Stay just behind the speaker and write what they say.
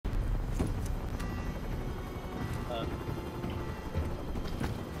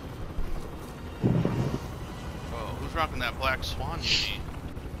rocking that Black Swan uni.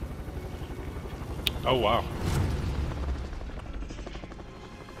 Oh wow.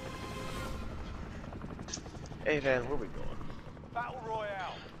 AVan, where we going? Battle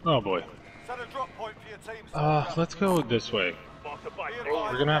Royale. Oh boy. Set a drop point for your team. Let's go this way.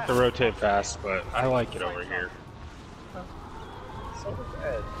 We're gonna have to rotate fast, but I like it over here. So does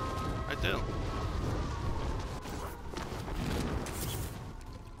Ed. I do.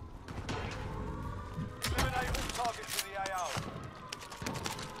 Eliminate all targets in the AO.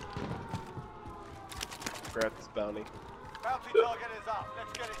 Grab this bounty. Bounty target is up.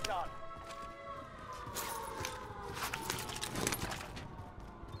 Let's get it done.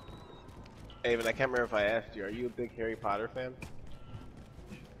 AVan, I can't remember if I asked you, are you a big Harry Potter fan?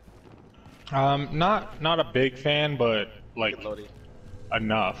 Not a big fan, but like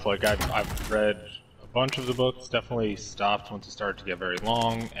enough. Like I've read a bunch of the books. Definitely stopped once it started to get very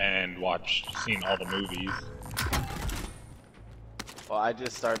long, and seen all the movies. Well, I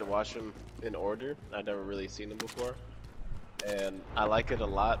just started to watch them in order. I'd never really seen them before, and I like it a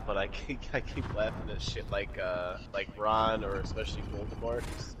lot. But I keep laughing at shit like Ron, or especially Voldemort,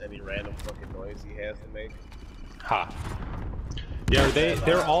 just any random fucking noise he has to make. Ha. Yeah,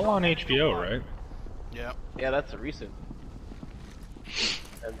 they're all on HBO, right? Yeah. Yeah, that's a recent.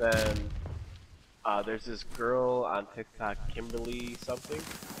 And then there's this girl on TikTok, Kimberly something.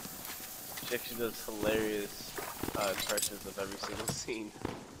 She actually does hilarious impressions of every single scene.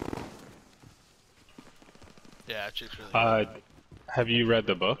 Yeah, chicks really good. Have you read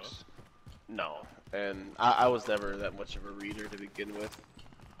the books? No, and I was never that much of a reader to begin with,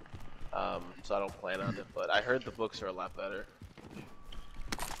 so I don't plan on it. But I heard the books are a lot better.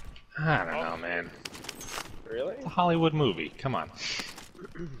 I don't know, man. Really? It's a Hollywood movie. Come on.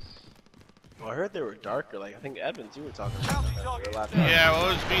 Well, I heard they were darker. Like I think Evans, you were talking about that. They were a lot darker. Yeah, well,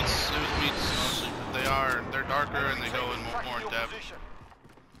 it was beats mostly, but they're darker and they go in more in depth.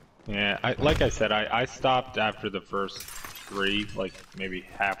 Yeah, like I said, I stopped after the first 3, like maybe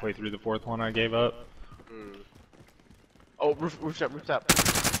halfway through the 4th one I gave up. Mm. Oh, rooftop.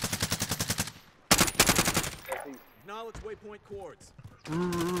 Acknowledge waypoint chords.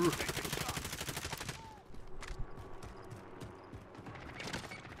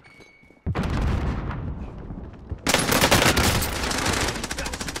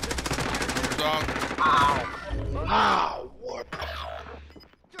 Ow! What?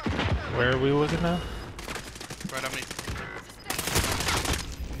 Where are we looking now? Right on me.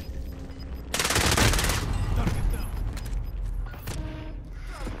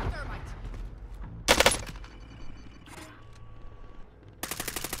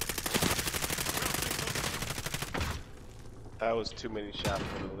 That was too many shots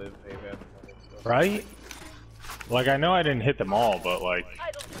for to live, hey man. Right? Like I know I didn't hit them all, but like,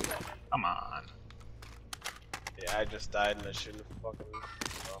 come on. Yeah, I just died and I shouldn't have fucking.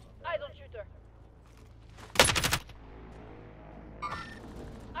 I don't shoot her.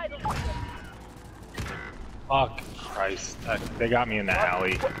 I don't shoot her. Fuck Christ. They got me in the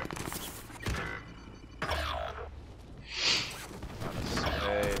alley.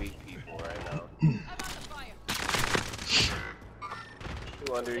 Many people right now. I'm under fire.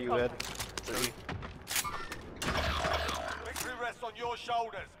 Who under you, Ed? 3. Victory rests on your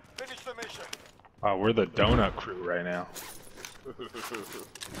shoulders. Finish the mission. Wow, we're the donut crew right now.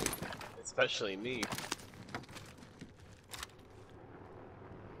 Especially me.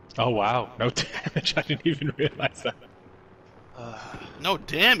 Oh wow, no damage. I didn't even realize that. No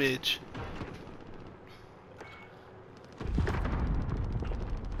damage.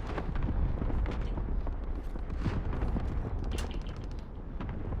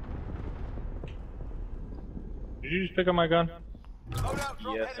 Did you just pick up my gun?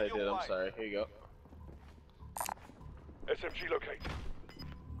 Yes, I did. I'm sorry. Here you go. SMG located.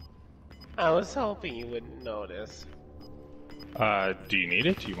 I was hoping you wouldn't notice. Do you need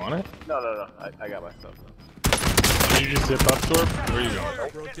it? Do you want it? No. I got my stuff now. Did you just zip up, Sourb? Where are you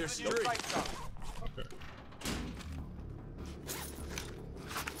going? Road to street. Okay.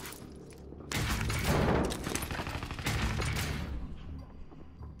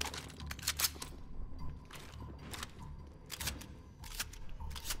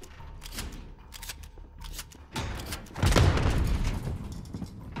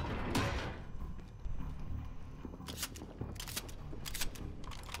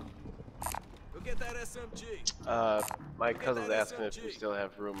 Go get that SMG. My cousin's asking if we still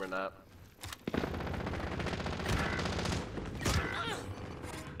have room or not.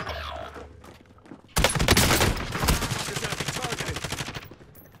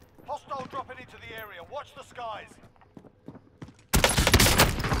 Hostile dropping into the area. Watch the skies.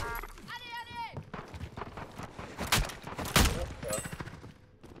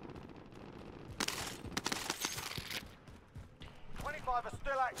 25 are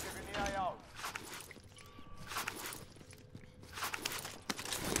still active in the AO.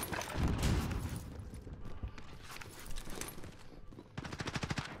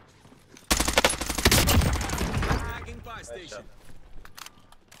 Tagging buy station.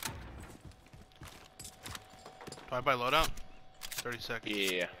 Do I buy loadout? 30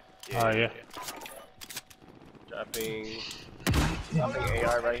 seconds. Yeah. Yeah. Dropping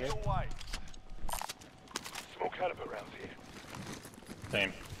AR right here. Your way. Smoke out of around here.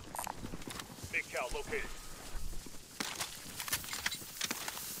 Same. Big cow located.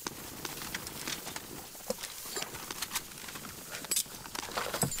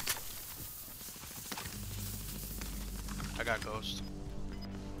 I got ghost.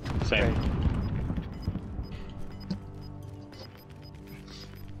 Same.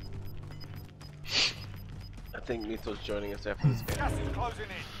 I think Mito's joining us after this game. Gas is closing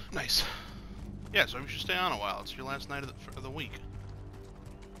in. Nice. Yeah, so we should stay on a while. It's your last night of the week.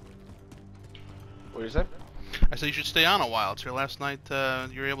 What did you say? I said you should stay on a while. It's your last night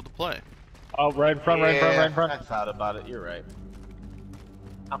you're able to play. Oh, right in front, right in front, right in I front. thought about it. You're right.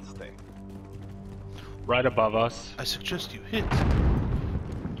 I'll stay. Right above us. I suggest you hit.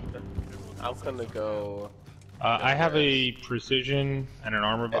 I'm gonna go. I have a precision and an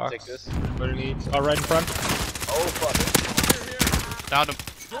armor I'll box. take this. What it needs. Oh, right in front. Oh fuck Downed him.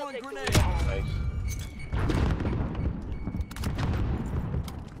 Throwing grenade. it. Nice.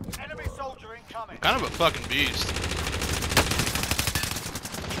 Enemy soldier incoming. Kind of a fucking beast.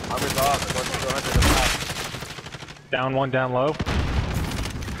 Armor's off. 1 to 100 attack. Down one, down low.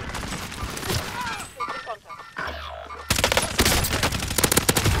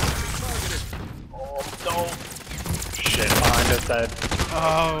 Oh no. Shit, behind us, Ed.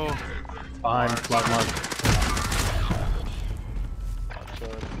 Oh. Behind, flag mark.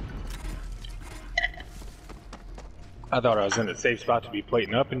 I thought I was in a safe spot to be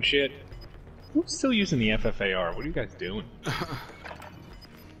plating up and shit. Who's still using the FFAR? What are you guys doing?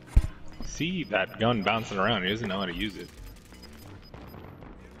 See that gun bouncing around, he doesn't know how to use it.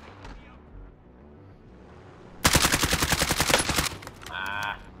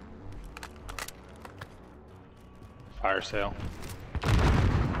 Fire sale.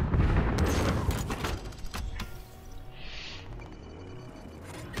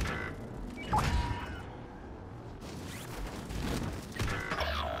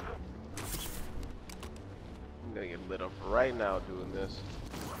 I'm gonna get lit up right now doing this.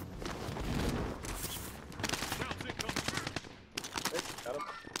 Hey, got him.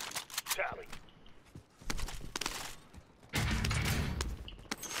 Tally.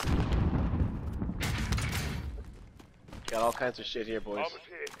 Got all kinds of shit here, boys. Armor's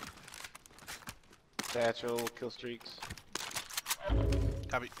here. Satchel, kill streaks.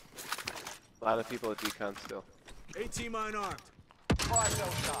 Copy. A lot of people at decon still. AT mine armed. Fire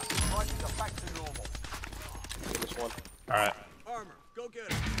cell shot. Prices are back to normal. Give us one. Alright. Armor. Go get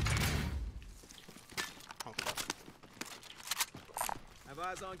it. Oh, fuck. Have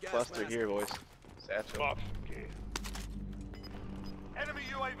eyes on gas Cluster mask. here, boys. Satchel. Box gear. Enemy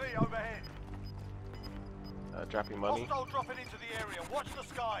UAV overhead. Dropping money. Hostile dropping into the area. Watch the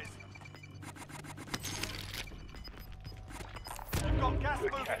skies. You've got gas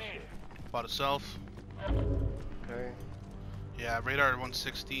moving in. Bought a self. Okay. Yeah, radar at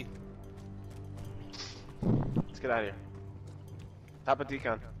 160. Let's get out of here. Top of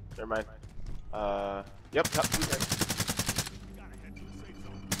decon. Never mind. Yep, top decon.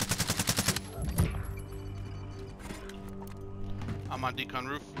 I'm on decon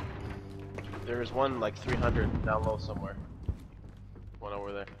roof. There is one like 300 down low somewhere. One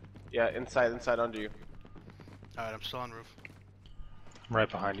over there. Yeah, inside under you. Alright, I'm still on roof. I'm right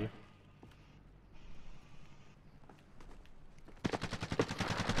behind you.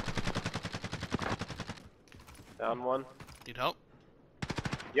 Down one. Need help?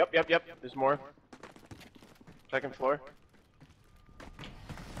 Yep. There's more. Second floor.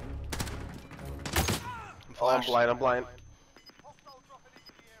 I'm Oh, I'm flashed. blind. Hostile dropping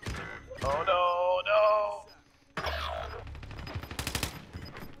into the area. Oh no.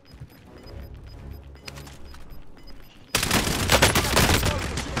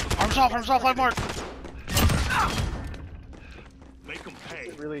 Arms off, light mark! Make them pay.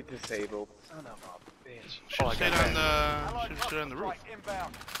 It's really disabled. Son of a bitch. Should've stayed on the, Allied should've stayed on the roof. strike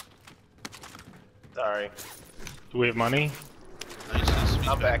inbound. Sorry. Do we have money? Nice.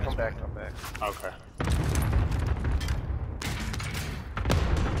 I'm back. Okay. Okay.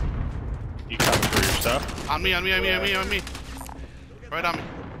 You coming for your stuff? On me. Right on me. Anyone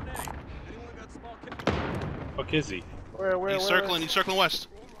got small kit? Fuck is he? Where? He's circling west.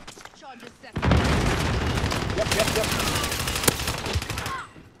 Charges set. Yep.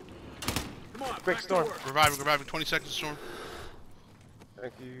 Quick, Storm. Reviving. 20 seconds, Storm.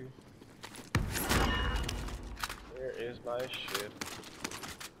 Thank you. Where is my ship?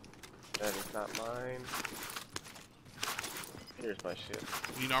 That is not mine. Here's my ship.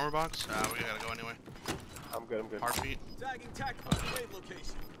 You need an armor box? We gotta go anyway. I'm good. Heartbeat. Tagging tactical wave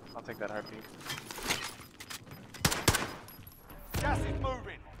location. I'll take that heartbeat. Gas is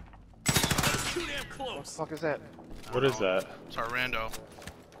moving. Too damn What the close. fuck is that? What is that? It's our rando.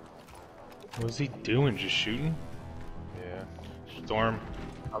 What is he doing? Just shooting? Yeah. Storm.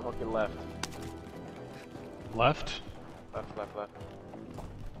 I'm looking left. Left? Left.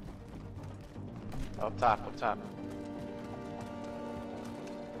 Up top.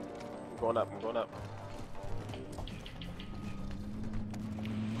 I'm going up.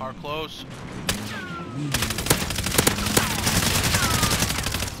 Car close.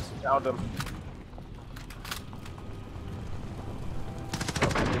 Found him.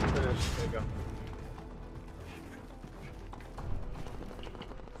 Oh, I didn't finish. There you go.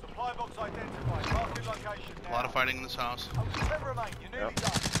 Supply box identified. Marking location now. A lot of fighting in this house. Only 10 remain. You're nearly Yep.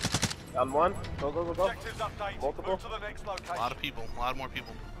 done. Down one. Go. Objectives updated. Multiple. Move to the next location. A lot more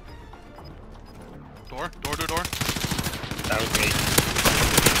people. Door. That was me.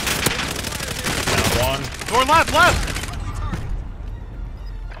 Down one. Door left!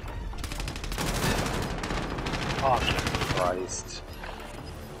 Oh, Christ.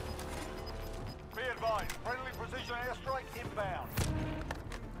 Be advised. Friendly precision airstrike inbound.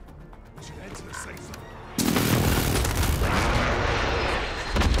 We should head to the safe zone.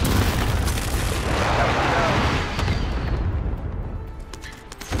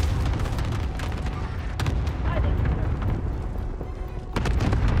 I don't shoot her.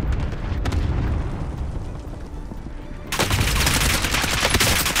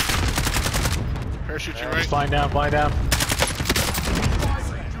 Parachute you right. Flying down.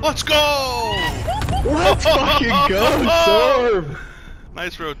 Let's go! Let's fucking go, Sourb!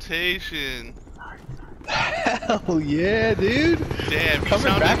 Nice rotation. Hell yeah, dude! Damn,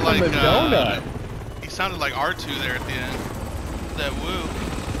 Coming back from the donut. He sounded like R2 there at the end. That woo.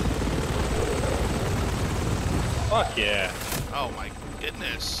 Fuck yeah. Oh my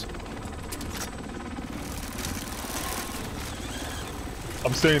goodness.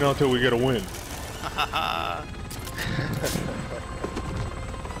 I'm staying until we get a win.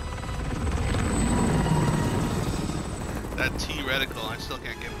 That T reticle, I still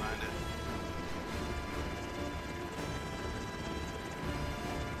can't get behind it.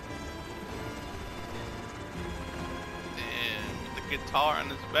 Damn, with the guitar on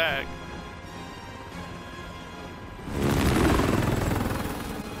his back.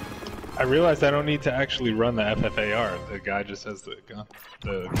 I realized I don't need to actually run the FFAR. The guy just has the gun.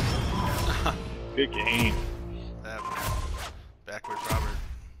 Good game. That backwards Robert,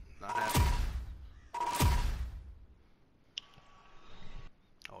 not happy.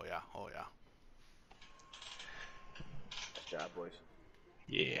 Oh yeah. Good job, boys.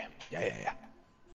 Yeah.